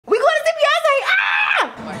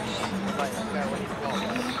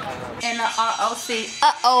the ROC.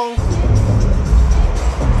 Uh-oh.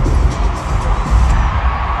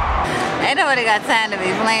 Ain't nobody got time to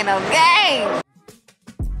be playing no games.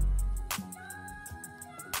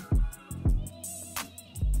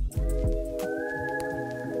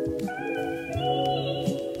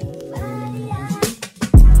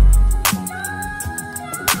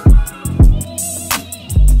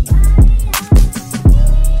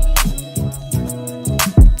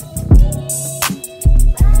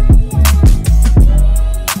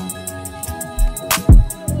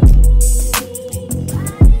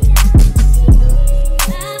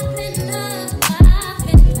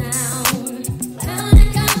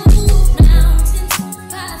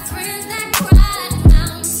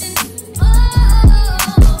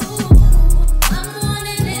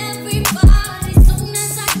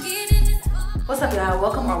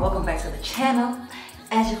 Welcome back to the channel.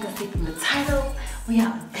 As you can see from the title, we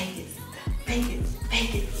out in Vegas.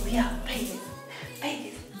 Vegas, we out in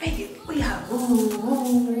Vegas. Vegas, we out.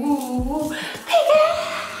 Ooh, Vegas.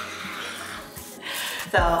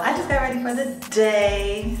 So I just got ready for the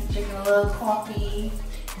day, drinking a little coffee.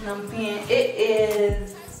 You know what I'm saying? It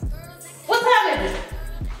is, what time is it?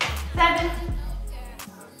 7?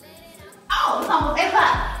 Oh, it's almost 8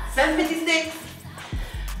 o'clock. 7:56.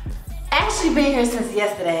 Actually been here since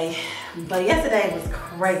yesterday, but yesterday was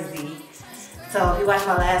crazy. So if you watched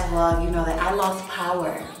my last vlog, you know that I lost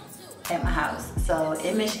power at my house. So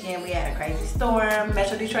in Michigan, we had a crazy storm,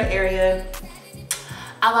 Metro Detroit area.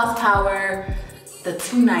 I lost power the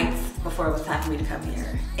 2 nights before it was time for me to come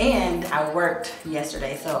here. And I worked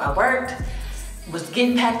yesterday. So I worked, was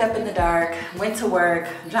getting packed up in the dark, went to work,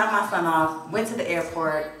 dropped my son off, went to the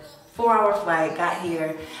airport, 4-hour flight, got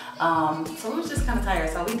here. So we was just kind of tired.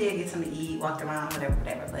 So we did get something to eat, walked around, whatever,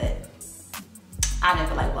 but I didn't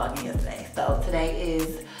feel like vlogging yesterday. So today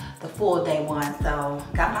is the full day one. So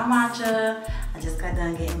got my matcha. I just got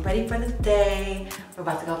done getting ready for the day. We're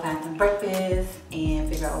about to go find some breakfast and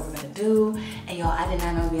figure out what we're gonna do. And y'all, I did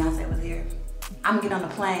not know Beyonce was here. I'm getting on the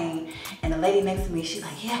plane and the lady next to me, she's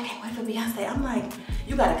like, yeah, I can't wait for Beyonce. I'm like,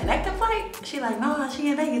 you got a connecting flight? She's like, no, she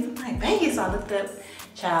in Vegas. I'm like, Vegas? So I looked up,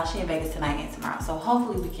 child, she in Vegas tonight and tomorrow. So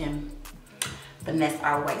hopefully we can finesse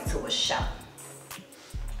our way to a show.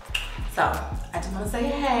 So I just want to say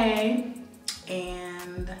hey,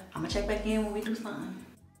 and I'm gonna check back in when we do something.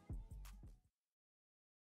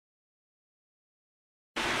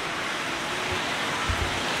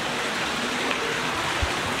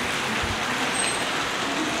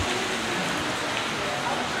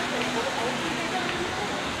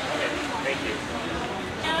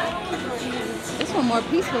 This one more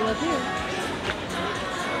peaceful up here.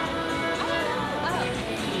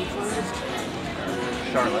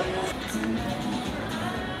 Charlotte.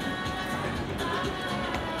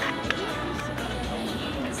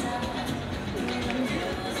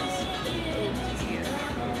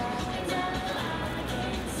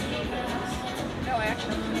 No,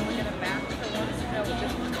 actually, I'm going to get a map for one. No,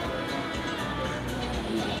 just one.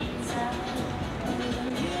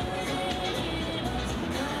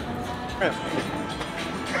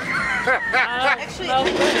 Actually, it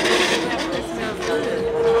smells good.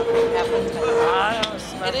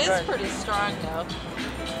 It is pretty strong though.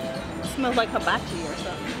 It smells like hibachi or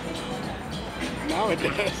something. Now it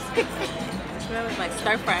does. It smells like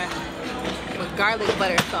stir fry with garlic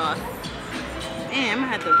butter sauce. Man, I'm gonna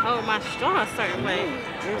have to hold my straw a certain way.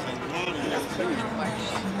 There's a lot of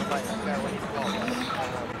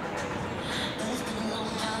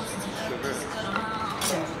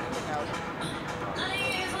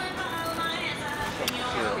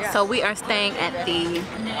So we are staying at the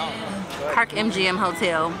Park MGM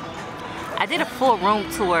Hotel. I did a full room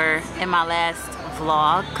tour in my last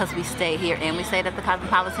vlog because we stayed here and we stayed at the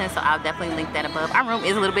Cosmopolitan, so I'll definitely link that above. Our room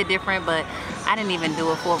is a little bit different, but I didn't even do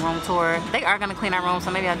a full room tour. They are gonna clean our room,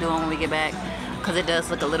 so maybe I'll do it when we get back because it does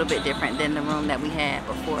look a little bit different than the room that we had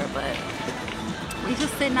before. But we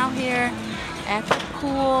just sitting out here at the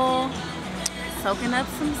pool, soaking up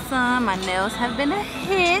some sun. My nails have been a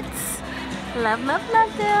hit. Love, love,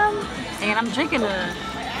 love them. And I'm drinking a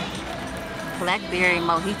blackberry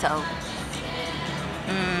mojito.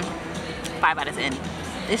 5 out of 10.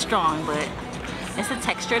 It's strong, but it's a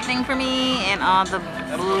texture thing for me, and all the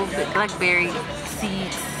blue blackberry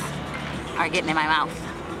seeds are getting in my mouth.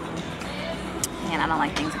 And I don't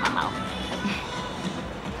like things in my mouth.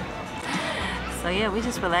 So yeah, we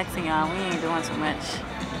just relaxing, y'all. We ain't doing too much,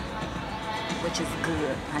 which is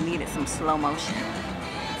good. I needed some slow motion.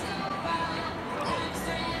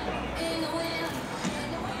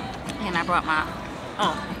 And I brought my,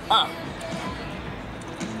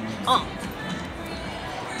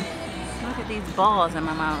 look at these balls in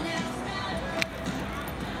my mouth.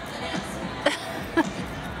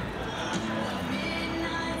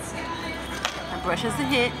 brushes a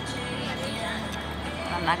hit.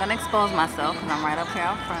 I'm not gonna expose myself because I'm right up here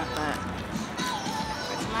out front, but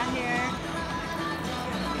brush my hair.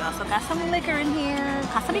 We also got some liquor in here.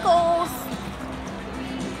 Casamigos.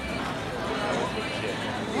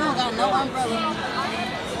 We don't got no umbrella.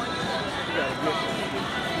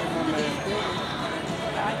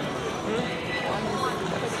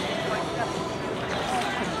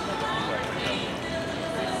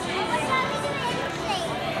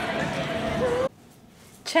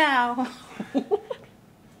 Ciao.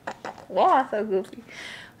 Wow, so goofy.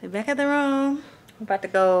 We're back at the room. We're about to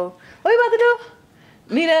go. What are we about to do?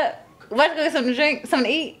 Meet up. We're about to go get something to drink, something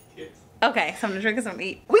to eat. Yes. Okay, something to drink and something to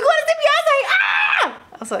eat. We going to see Beyonce. Ah!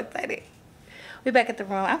 I'm so excited. We're back at the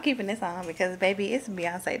room. I'm keeping this on because, baby, it's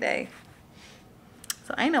Beyonce day.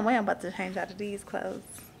 So ain't no way I'm about to change out of these clothes.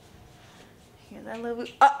 Here's that little.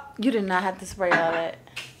 Oh, you did not have to spray all that.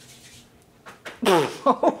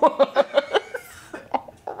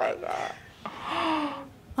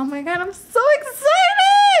 Oh my god, I'm so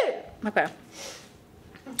excited! Okay.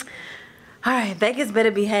 Alright, Vegas better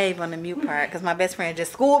behave on the mute part because my best friend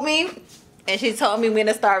just schooled me and she told me when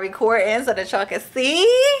to start recording so that y'all can see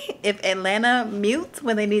if Atlanta mutes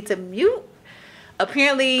when they need to mute.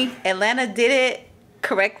 Apparently, Atlanta did it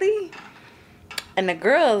correctly. And the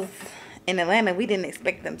girls in Atlanta, we didn't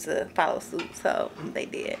expect them to follow suit, so they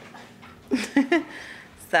did.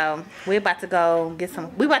 So we're about to go get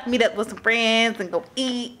some. We about to meet up with some friends and go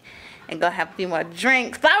eat and go have a few more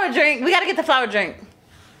drinks. Flower drink. We gotta get the flower drink.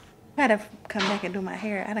 I gotta come back and do my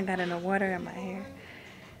hair. I done got no water in my hair.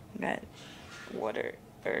 Got water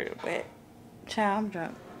or wet. Child, I'm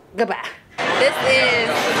drunk. Goodbye. This is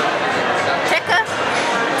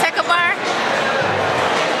Tekka bar.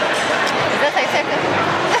 Does that say Tekka?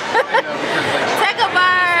 Tekka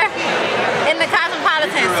bar in the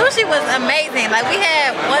Cosmopolitan. Sushi was amazing. Like we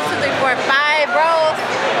had 1, 2, 3, 4, 5 rolls.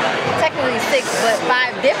 Technically 6, but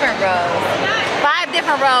 5 different rolls. 5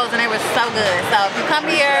 different rolls, and they were so good. So if you come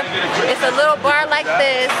here, it's a little bar like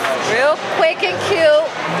this, real quick and cute.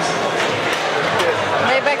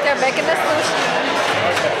 They back there making the sushi.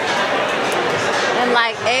 And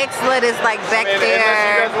like egg slit is like back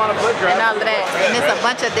there and all of that. And it's a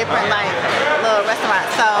bunch of different like little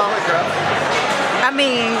restaurants. So I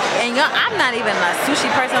mean, and I'm not even a sushi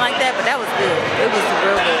person like that, but that was good. It was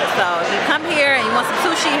real good. So if you come here and you want some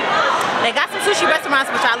sushi, they got some sushi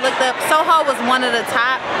restaurants which I looked up. Soho was one of the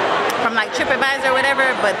top from like TripAdvisor or whatever,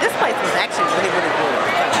 but this place was actually really, really good.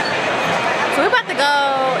 So we're about to go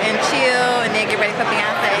and chill and then get ready for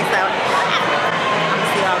Beyonce. So I'm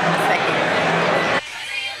gonna see y'all in a second.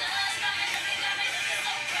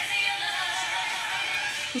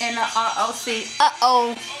 In the ROC.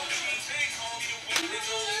 Uh-oh.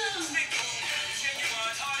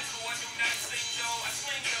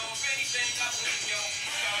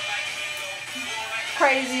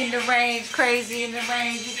 Crazy in the range, crazy in the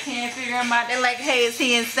range. You can't figure him out. They're like, hey, is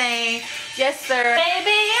he insane? Yes, sir. Baby,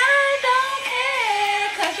 I don't care,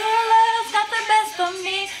 cause your love's got the best of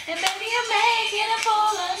me. And baby, you're making a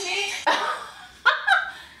fool of me.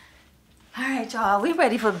 Alright, y'all, we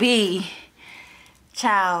ready for B.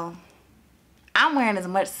 Child, I'm wearing as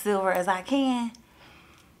much silver as I can.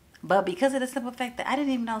 But because of the simple fact that I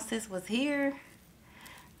didn't even know sis was here,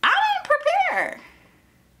 I didn't prepare.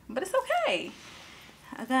 But it's okay.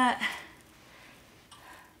 I got,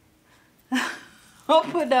 I'll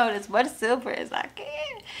put out as much silver as I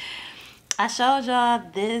can. I showed y'all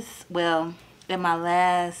this, well, in my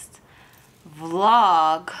last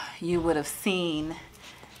vlog, you would have seen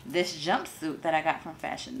this jumpsuit that I got from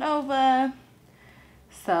Fashion Nova.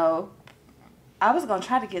 So I was gonna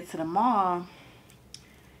try to get to the mall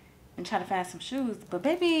and try to find some shoes, but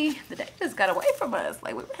baby, the day just got away from us.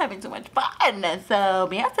 Like we were having too much fun, and so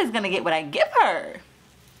Beyonce's gonna get what I give her.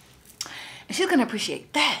 And she's gonna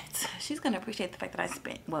appreciate that. She's gonna appreciate the fact that I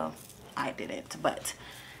spent, well, I didn't, but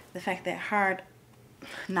the fact that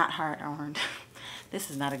not hard earned, this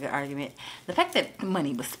is not a good argument. The fact that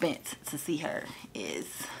money was spent to see her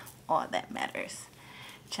is all that matters.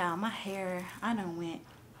 Child, my hair, I done went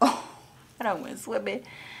swimming.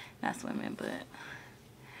 Not swimming, but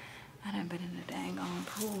I done been in the dang on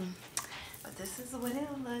pool. But this is what it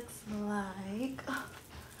looks like.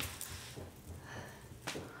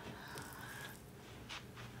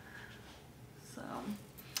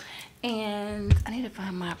 And I need to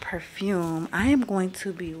find my perfume. I am going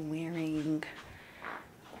to be wearing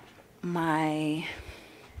my,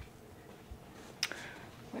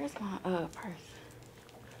 where's my purse?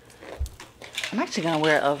 I'm actually gonna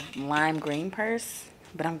wear a lime green purse,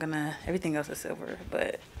 but everything else is silver,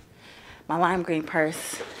 but my lime green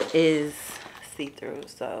purse is see-through,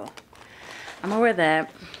 so I'm gonna wear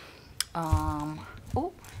that. Oh,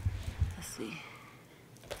 let's see.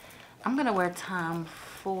 I'm gonna wear Tom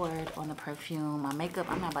Ford on the perfume. My makeup,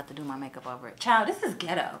 I'm not about to do my makeup over it. Child, this is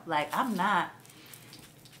ghetto. Like, I'm not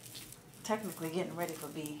technically getting ready for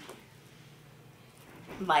B.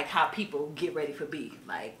 Like how people get ready for B.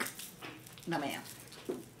 Like, no ma'am.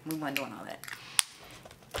 We weren't doing all that.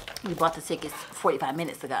 We bought the tickets 45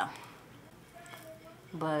 minutes ago.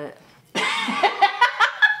 But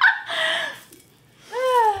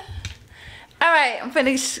alright, I'm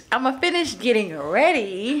gonna finish getting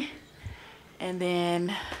ready. And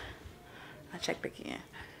then I'll check back in.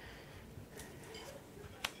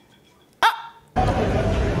 Oh!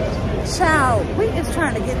 Child, we just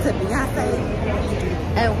trying to get to Beyonce.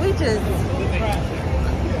 And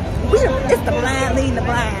it's the blind leading the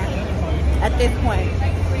blind at this point.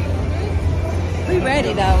 We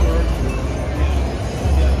ready though.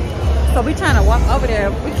 So we trying to walk over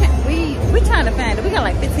there. We trying to find it. We got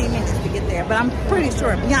like 15 minutes to get there, but I'm pretty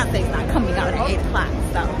sure Beyonce's not coming out at 8 o'clock.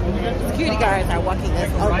 So security guards are walking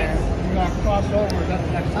us over.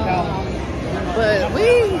 But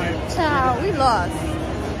we lost.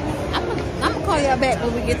 I'm gonna call y'all back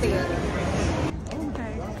when we get there.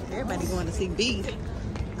 Okay, everybody going to see B.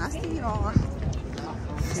 I see y'all.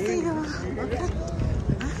 See y'all. Okay.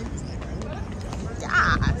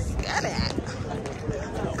 Yes, get it.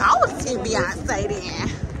 I was see Beyonce then.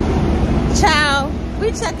 Child,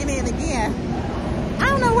 we checking in again. I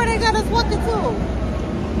don't know where they got us walking to.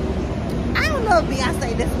 I don't know if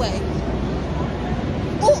Beyonce this way.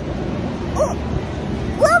 Oh,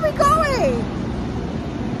 where are we going?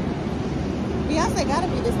 Beyonce gotta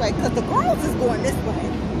be this way because the girls is going this way.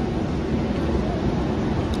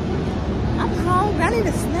 I'm hungry. I need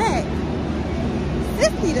a snack.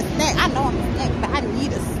 Sis need a snack. I know I'm a snack, but I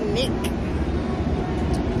need a snack.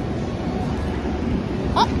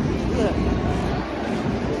 Oh, look.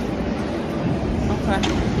 Okay,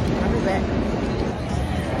 I'll be back.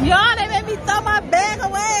 Y'all, they made me throw my bag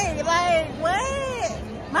away. Like,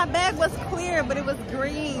 what? My bag was clear, but it was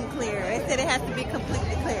green clear. They said it has to be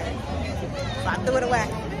completely clear. So I threw it away.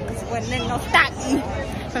 Because it wasn't gonna stop me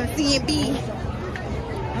from seeing B.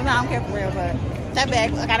 No, I don't care for real, but that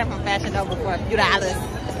bag, I got it from Fashion Nova for a few dollars.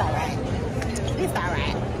 It's alright. It's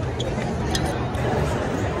alright.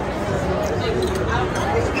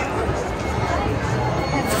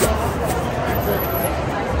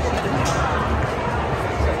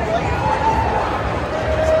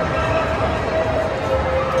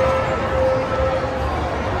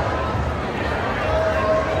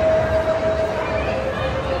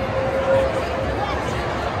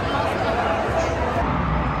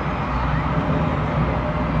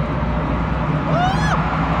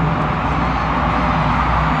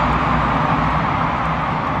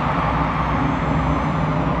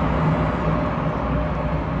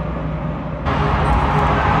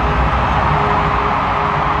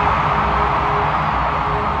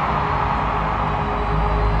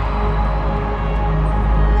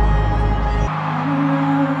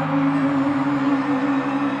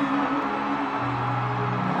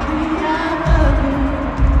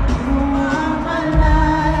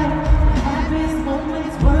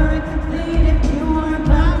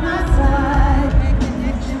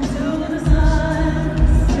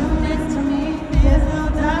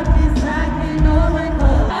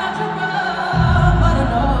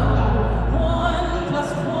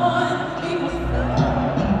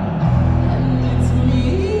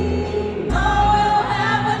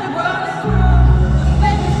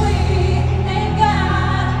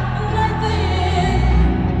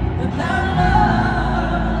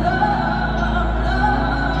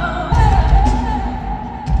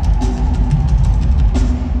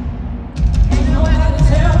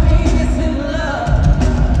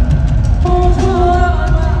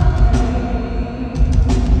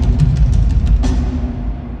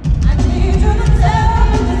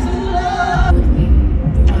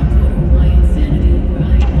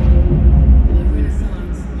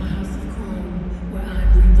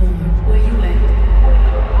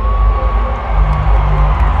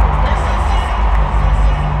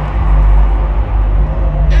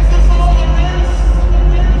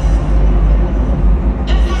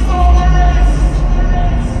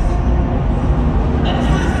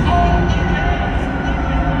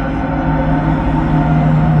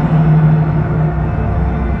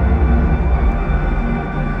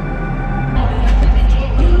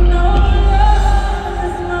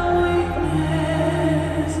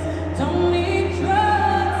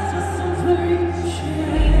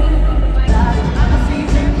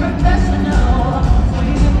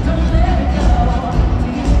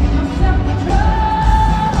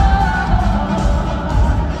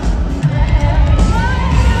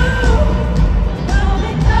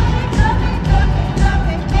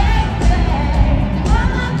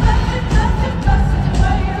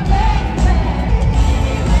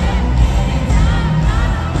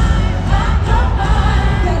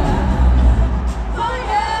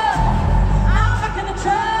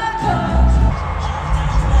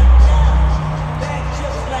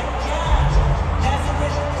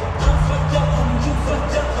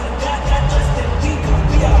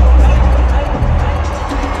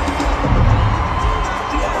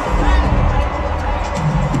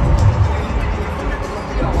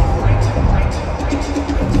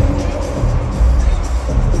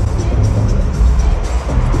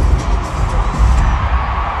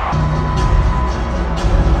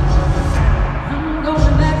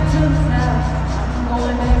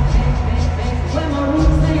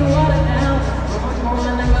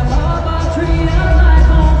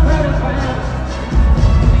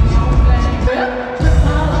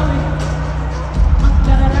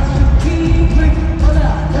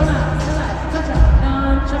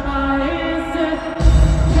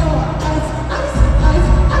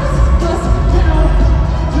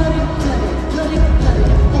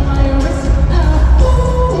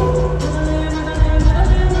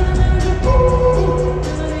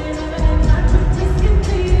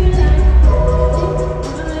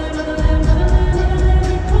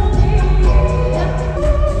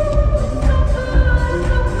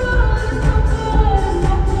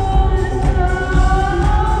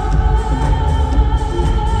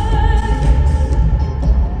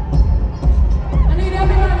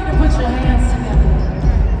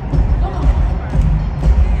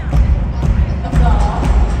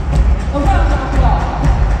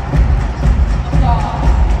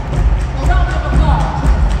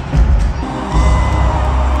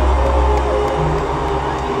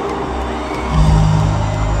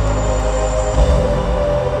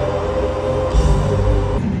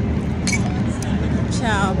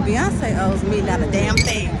 Beyonce owes me not a damn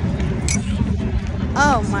thing.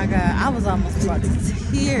 Oh my God, I was almost brought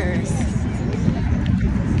to tears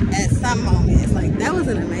at some moments. Like, that was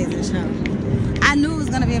an amazing show. I knew it was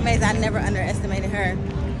gonna be amazing. I never underestimated her.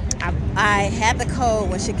 I had the code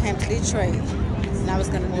when she came to Detroit, and I was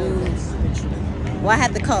gonna do, well, I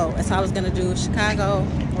had the code, and so I was gonna do Chicago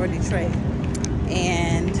or Detroit.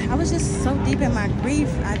 And I was just so deep in my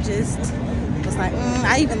grief, I just was like,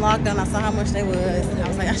 I even logged on, I saw how much they was, and I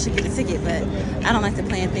was like, I should get a ticket, but I don't like to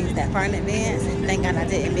plan things that far in advance, and thank God I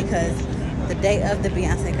didn't, because the day of the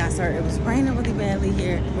Beyonce concert, it was raining really badly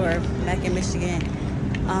here, or back in Michigan,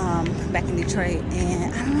 back in Detroit,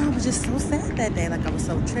 and I don't know, I was just so sad that day. Like, I was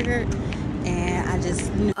so triggered, and I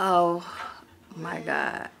just knew. Oh my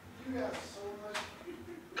God,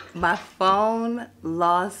 my phone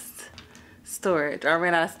lost storage, or I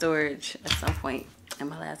ran out of storage at some point in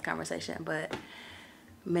my last conversation. But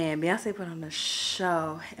man, Beyonce put on a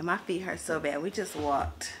show, and my feet hurt so bad. We just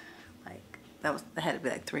walked, like, that had to be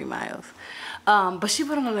like 3 miles. But she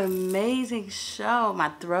put on an amazing show. My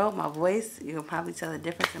throat, my voice, you can probably tell the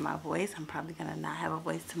difference in my voice. I'm probably gonna not have a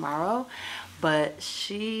voice tomorrow, but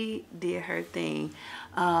she did her thing.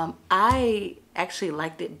 I actually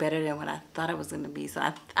liked it better than what I thought it was gonna be. So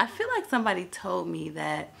I feel like somebody told me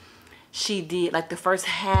that she did, like, the first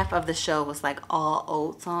half of the show was like all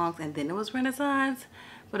old songs, and then it was Renaissance,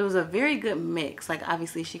 but it was a very good mix. Like,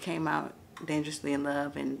 obviously she came out Dangerously in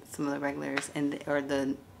Love and some of the regulars, and or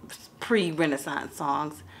the pre-Renaissance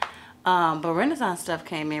songs, but Renaissance stuff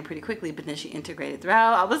came in pretty quickly, but then she integrated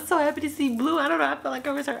throughout. I was so happy to see Blue. I don't know, I felt like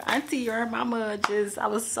I was her auntie or her mama. I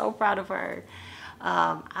was so proud of her.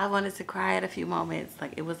 I wanted to cry at a few moments.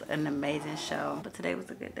 Like, it was an amazing show, but today was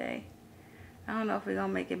a good day. I don't know if we're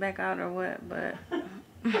gonna make it back out or what, but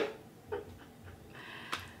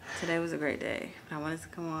today was a great day. I wanted to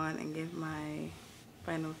come on and give my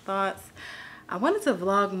final thoughts. I wanted to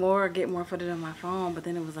vlog more, get more footage on my phone, but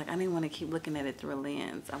then it was like I didn't want to keep looking at it through a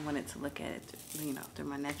lens. I wanted to look at it, you know, through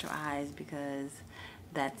my natural eyes, because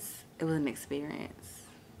it was an experience,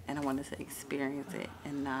 and I wanted to experience it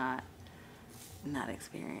and not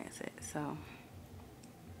experience it. So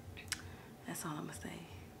that's all I'm gonna say.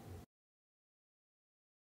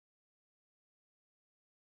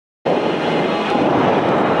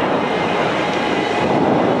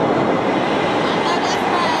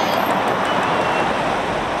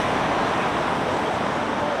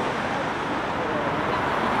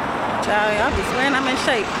 Y'all be swearing I'm in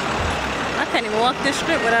shape. I can't even walk this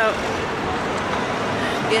strip without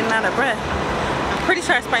getting out of breath. I'm pretty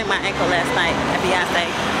sure I sprained my ankle last night at Beyonce,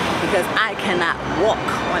 because I cannot walk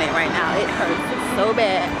on it right now. It hurts so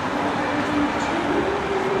bad.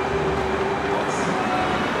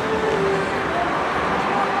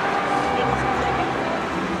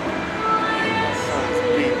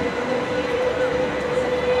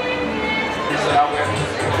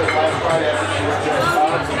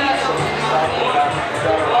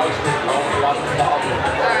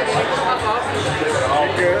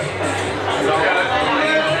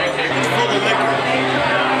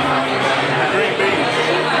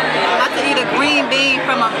 I'm about to eat a green bean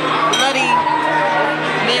from a Bloody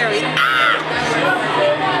Mary.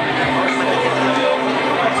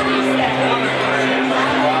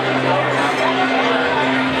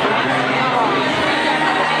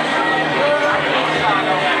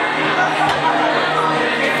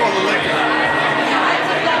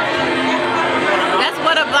 That's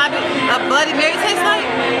what a Bloody Mary tastes like?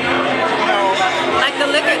 No. Like the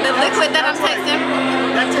liquid that I'm tasting?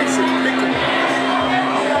 That tastes liquid.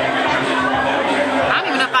 I don't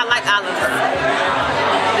even know if I like olives.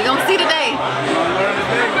 We're gonna see today.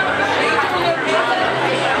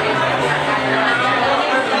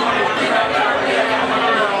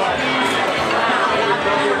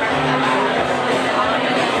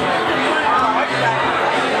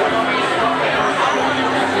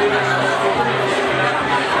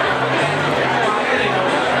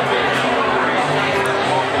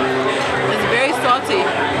 It's very salty.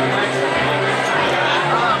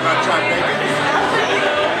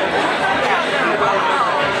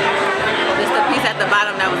 Just the piece at the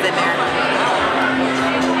bottom that was in there.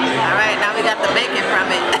 Alright, now we got the bacon from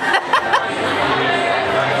it.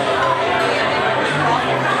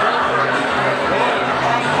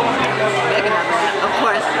 Bacon, of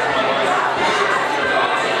course.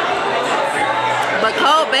 But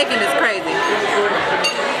cold bacon is crazy.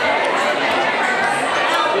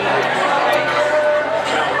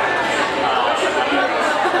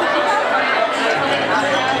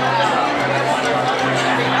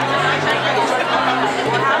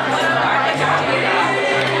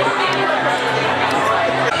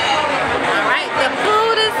 Alright, the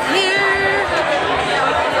food is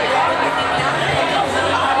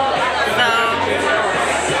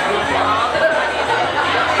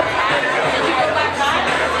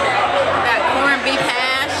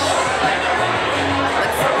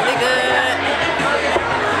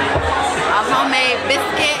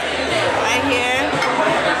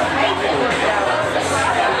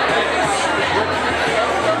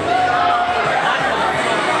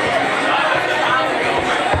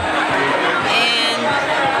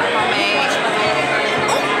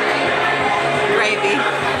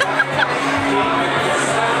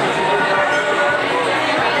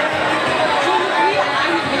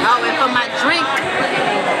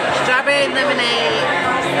strawberry lemonade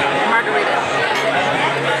margarita.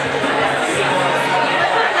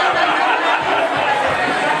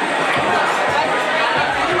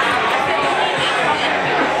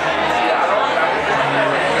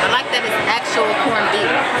 I like that it's actual corned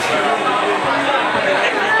beef.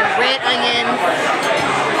 Red onions,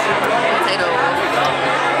 potatoes.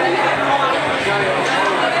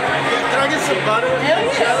 Can I get some butter?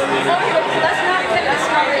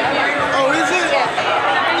 Oh, is it?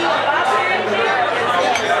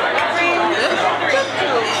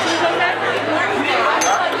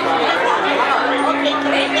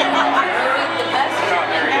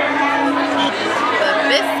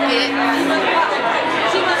 Biscuit.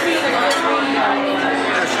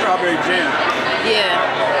 That's strawberry jam. Yeah.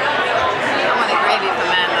 I want the gravy for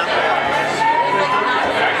mine though.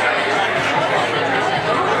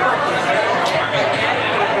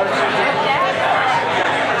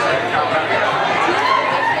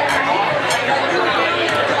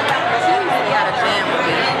 Got a jam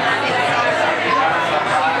with it.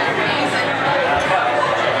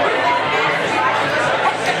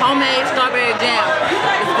 Homemade strawberry jam.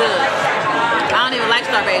 It's good. I don't even like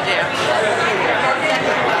strawberry jam.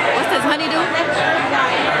 What's this, honeydew?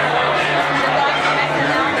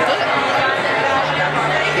 Good.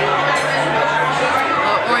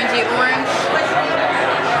 Orangey orange.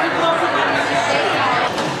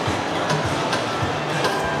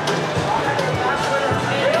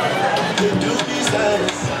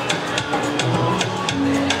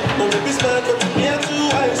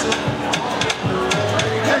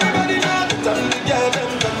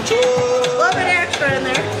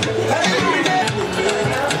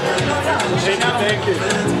 Thank you.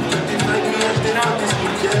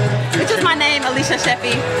 Which is my name, Alisha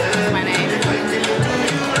Sheffey. That's my name.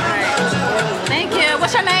 Alright. Thank you.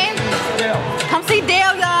 What's your name? Dale. Come see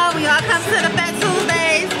Dale, y'all, when y'all come to the Fat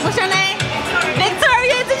Tuesdays. What's your name?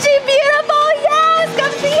 Victoria. Isn't she beautiful? Yes,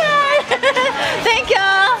 come see her. Thank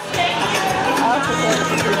y'all.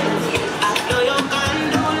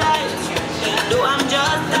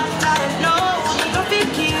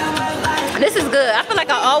 This is good. I feel like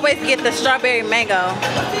I always get the strawberry mango.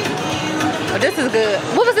 But this is good.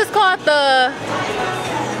 What was this called?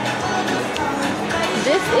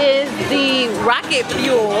 This is the rocket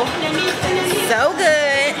fuel. So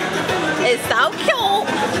good. It's so cute.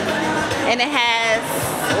 And it has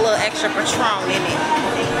a little extra Patron in it.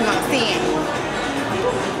 You know what I'm saying?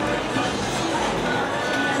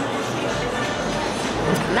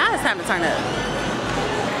 Now it's time to turn up.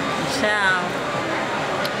 Ciao.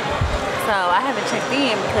 So I haven't checked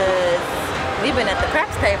in because we've been at the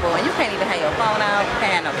craps table and you can't even have your phone out, you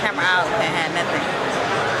can't have no camera out, you can't have nothing.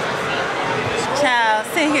 Child,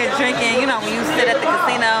 sitting here drinking, you know when you sit at the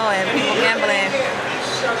casino and people gambling,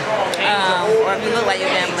 or if you look like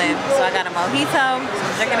you're gambling. So I got a mojito, so I'm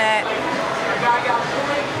drinking that.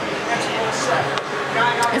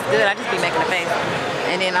 It's good, I just be making a face.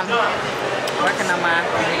 And then I'm working on my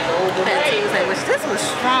Fat Tuesday, which this was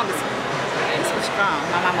strong. This was strong.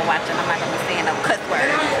 My mama watching. I'm not gonna be saying no cuss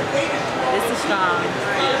words. This is strong.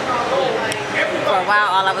 For a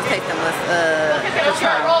while, all I was tasting was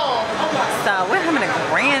Patron. So we're having a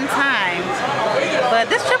grand time.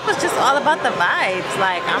 But this trip was just all about the vibes.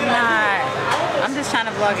 Like I'm just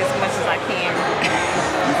trying to vlog as much as I can.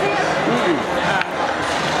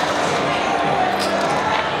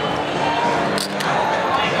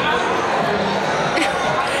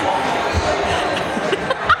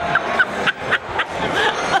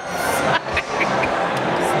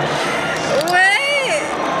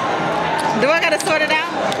 Do I gotta sort it out?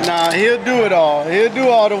 Nah, he'll do it all. He'll do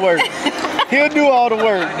all the work. He'll do all the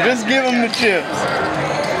work. Just give him the chips.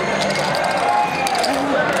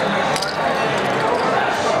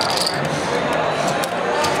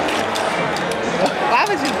 Why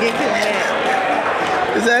would you get him that?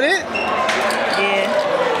 Is that it? Yeah.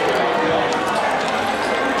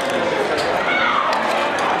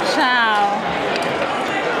 Ciao.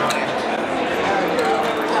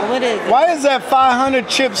 What is it? Why is that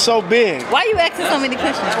 500 chips so big? Why are you asking so many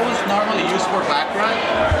questions? That was normally used for background,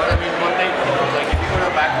 but I mean one day, like if you go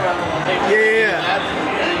to background one day,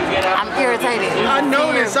 I'm irritated. I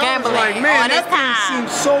noticed. I was like, man, that thing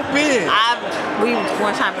seems so big. We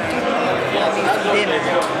one time dinner.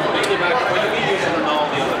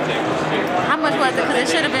 How much was it? Because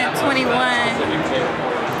it should have been 21.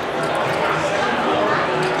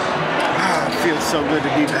 It feels so good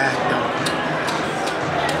to be back, though.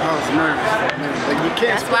 I was nervous, but you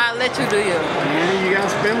can't. That's why I let you do you. Man, you gotta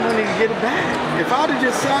spend money to get it back. If I'd have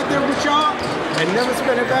just sat there with y'all and never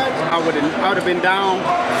spent it back, I would have been down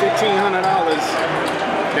 $1,500.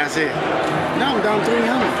 That's it. Now I'm down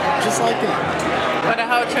 $300. just like that. For the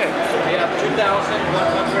whole trip? Yeah, 2,136.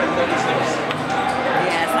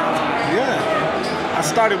 Yeah, sounds right. Yeah. I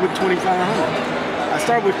started with 2,500. I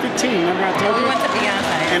started with 15, remember I told you? We went to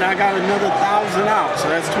Beyonce. And I got another 1,000 out, so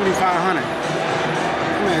that's 2,500.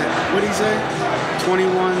 Man, what did he say?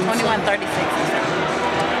 2136 or something.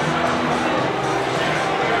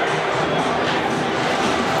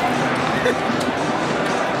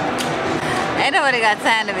 Ain't nobody got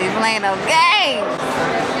time to be playing no games.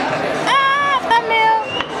 Ah, thumbnail.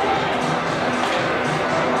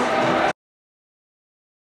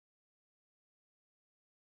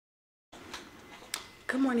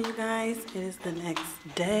 Good morning, you guys. It is the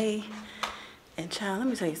next day. And child, let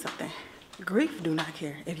me tell you something. Grief do not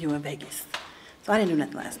care if you in Vegas. So I didn't do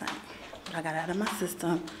nothing last night. But I got out of my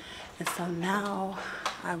system. And so now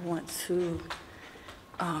I want to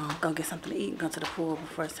go get something to eat and go to the pool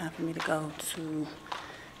before it's time for me to go to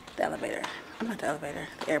the elevator. I'm not the elevator,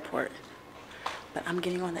 the airport. But I'm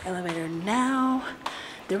getting on the elevator now.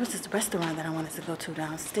 There was this restaurant that I wanted to go to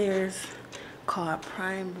downstairs called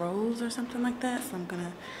Prime Rose or something like that. So I'm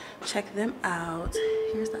gonna check them out.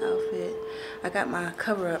 Here's the outfit. I got my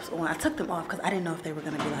cover-ups on. I took them off because I didn't know if they were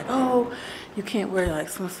gonna be like, oh, you can't wear like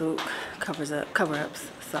swimsuit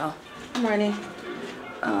cover-ups. So I'm ready.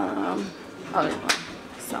 Oh, there's one.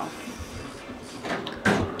 So.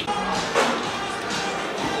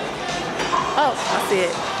 Oh, I see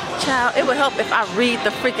it. Child, it would help if I read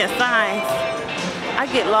the freaking signs. I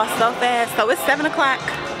get lost so fast. So it's 7 o'clock.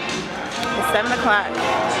 It's 7 o'clock.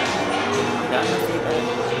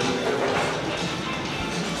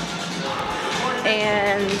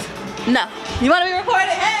 And no. You want to be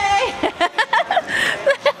recorded? Hey!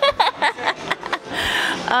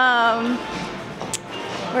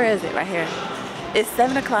 Where is it? Right here. It's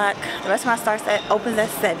 7 o'clock. The restaurant opens at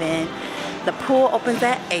 7. The pool opens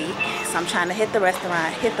at 8. So I'm trying to hit the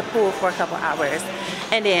restaurant, hit the pool for a couple hours,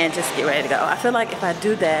 and then just get ready to go. I feel like if I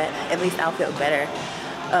do that, at least I'll feel better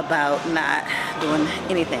about not doing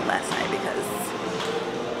anything last night because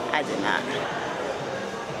I did not.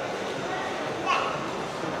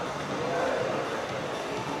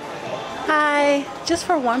 Hi, just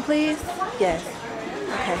for one, please? Yes.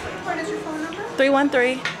 Okay. What is your phone number?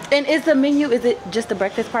 313. And is the menu, is it just the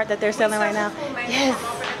breakfast part that they're selling right now? Yes.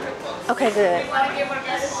 Okay, good.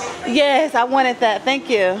 Yes, I wanted that. Thank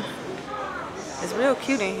you. It's real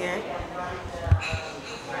cute in here.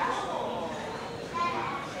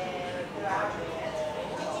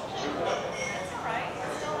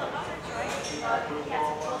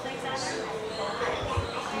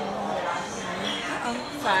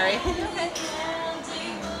 Sorry.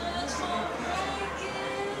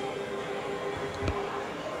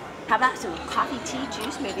 How about some coffee, tea,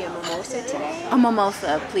 juice, maybe a mimosa today? A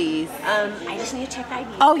mimosa, please. I just need to check ID.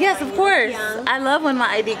 Oh, yes, of course. Young. I love when my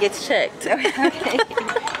ID gets checked. Okay.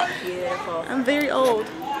 Beautiful. I'm very old.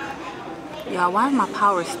 Y'all, why is my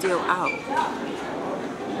power still out?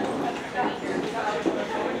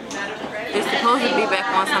 It's supposed to be back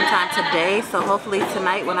on sometime today, so hopefully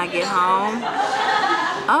tonight when I get home.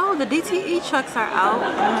 Oh, the DTE trucks are out.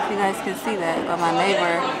 I don't know if you guys can see that, but my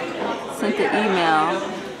neighbor sent the email.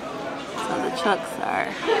 So the trucks are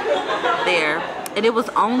there. And it was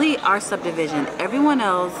only our subdivision. Everyone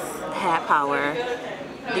else had power.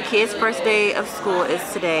 The kid's first day of school is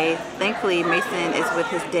today. Thankfully, Mason is with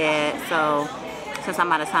his dad. So since I'm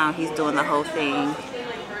out of town, he's doing the whole thing.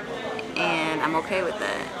 And I'm okay with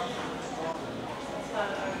that.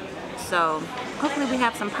 So hopefully we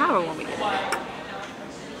have some power when we get back.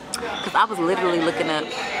 Because I was literally looking up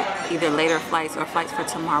either later flights or flights for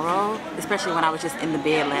tomorrow, especially when I was just in the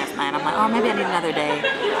bed last night. I'm like, oh, maybe I need another day.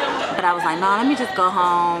 But I was like, no, let me just go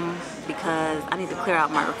home because I need to clear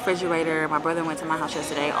out my refrigerator. My brother went to my house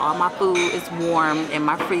yesterday. All my food is warm in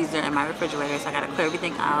my freezer and my refrigerator, so I got to clear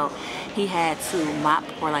everything out. He had to mop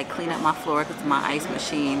or like clean up my floor because my ice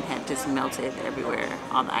machine had just melted everywhere,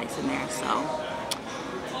 all the ice in there. So,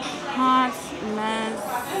 hot mess.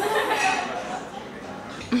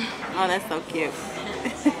 Oh, that's so cute.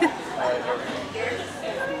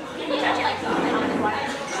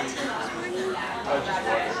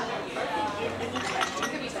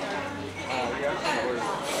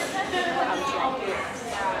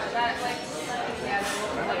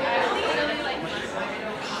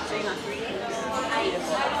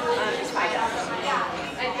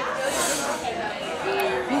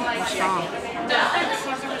 Strong.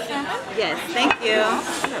 Yes, thank you.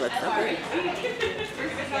 That looks so good.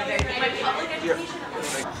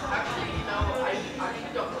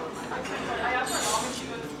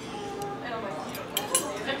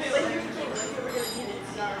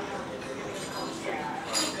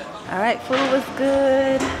 All right, food was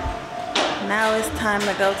good. now it's time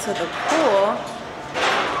to go to the pool.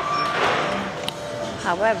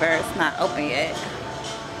 However, it's not open yet.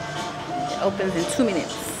 It opens in 2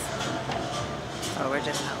 minutes. So we're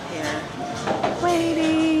just out here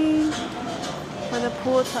waiting for the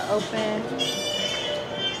pool to open.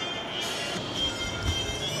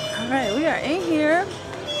 All right, we are in here.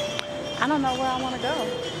 I don't know where I want to go.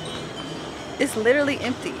 It's literally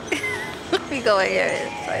empty. Let me go in here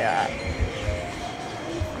and show y'all.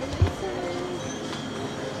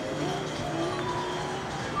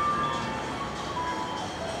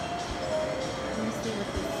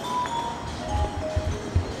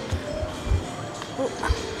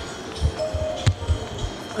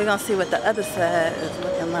 We're gonna see what the other side is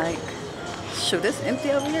looking like. Shoot, it's empty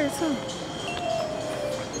over here too.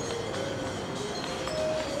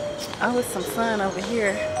 Oh, it's some sun over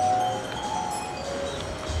here.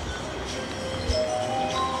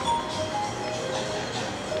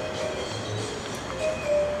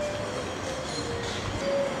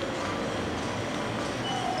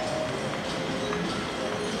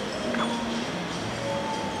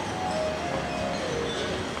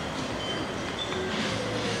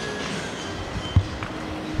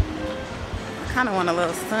 I kind of want a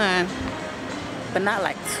little sun, but not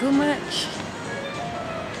like too much.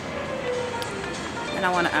 And I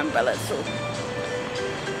want an umbrella too.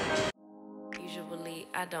 Usually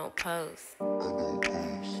I don't post.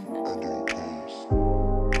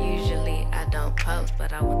 Usually I don't post,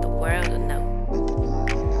 but I want the world to know.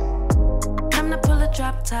 Time to pull the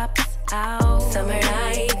drop tops out. Summer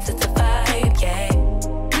nights, it's a vibe, yeah.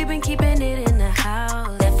 We've been keeping it in the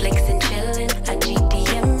house. Netflix and chilling, I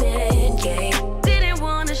GDMing, yeah. Didn't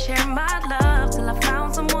wanna share my love till I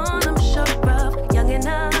found someone I'm sure of. Young and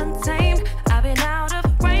untamed. I've been out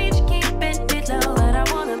of range, keeping it low, but I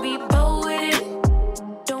wanna be bold with it.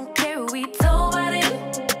 Don't care who we told about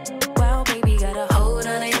it. Wow, baby, got a hold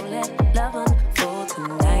on it. Let love unfold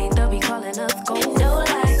tonight. They'll be calling us gold. No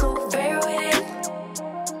lies, so fair with it.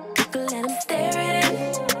 You can let them stare at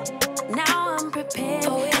it. Now I'm prepared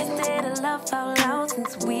for it. Instead of love out loud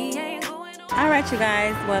since we ain't going on. Alright you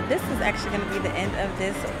guys, well this is actually going to be the end of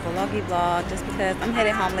this vloggy vlog just because I'm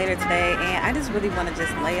headed home later today and I just really want to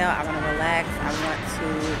just lay out. I want to relax. I want to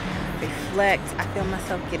reflect. I feel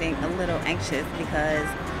myself getting a little anxious because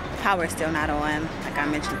the power is still not on like I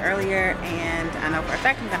mentioned earlier, and I know for a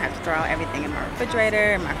fact I'm going to have to throw out everything in my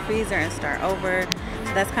refrigerator and my freezer and start over.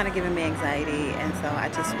 So that's kind of giving me anxiety, and so I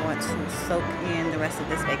just want to soak in the rest of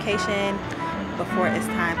this vacation before it's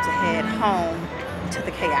time to head home to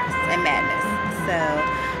the chaos and madness. So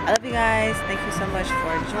I love you guys. Thank you so much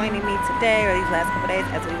for joining me today or these last couple days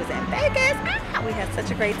as we was in Vegas. We had such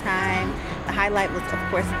a great time. The highlight was of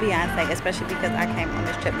course Beyonce, especially because I came on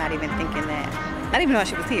this trip not even thinking that, not even knowing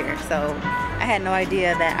she was here. So I had no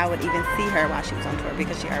idea that I would even see her while she was on tour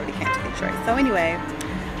because she already came to Detroit. So anyway,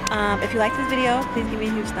 if you like this video, please give me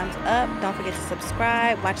a huge thumbs up. Don't forget to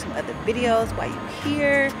subscribe, watch some other videos while you're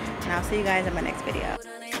here, and I'll see you guys in my next video.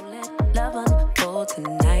 Love unfold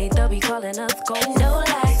tonight. They'll be calling us gold. No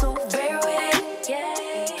lies.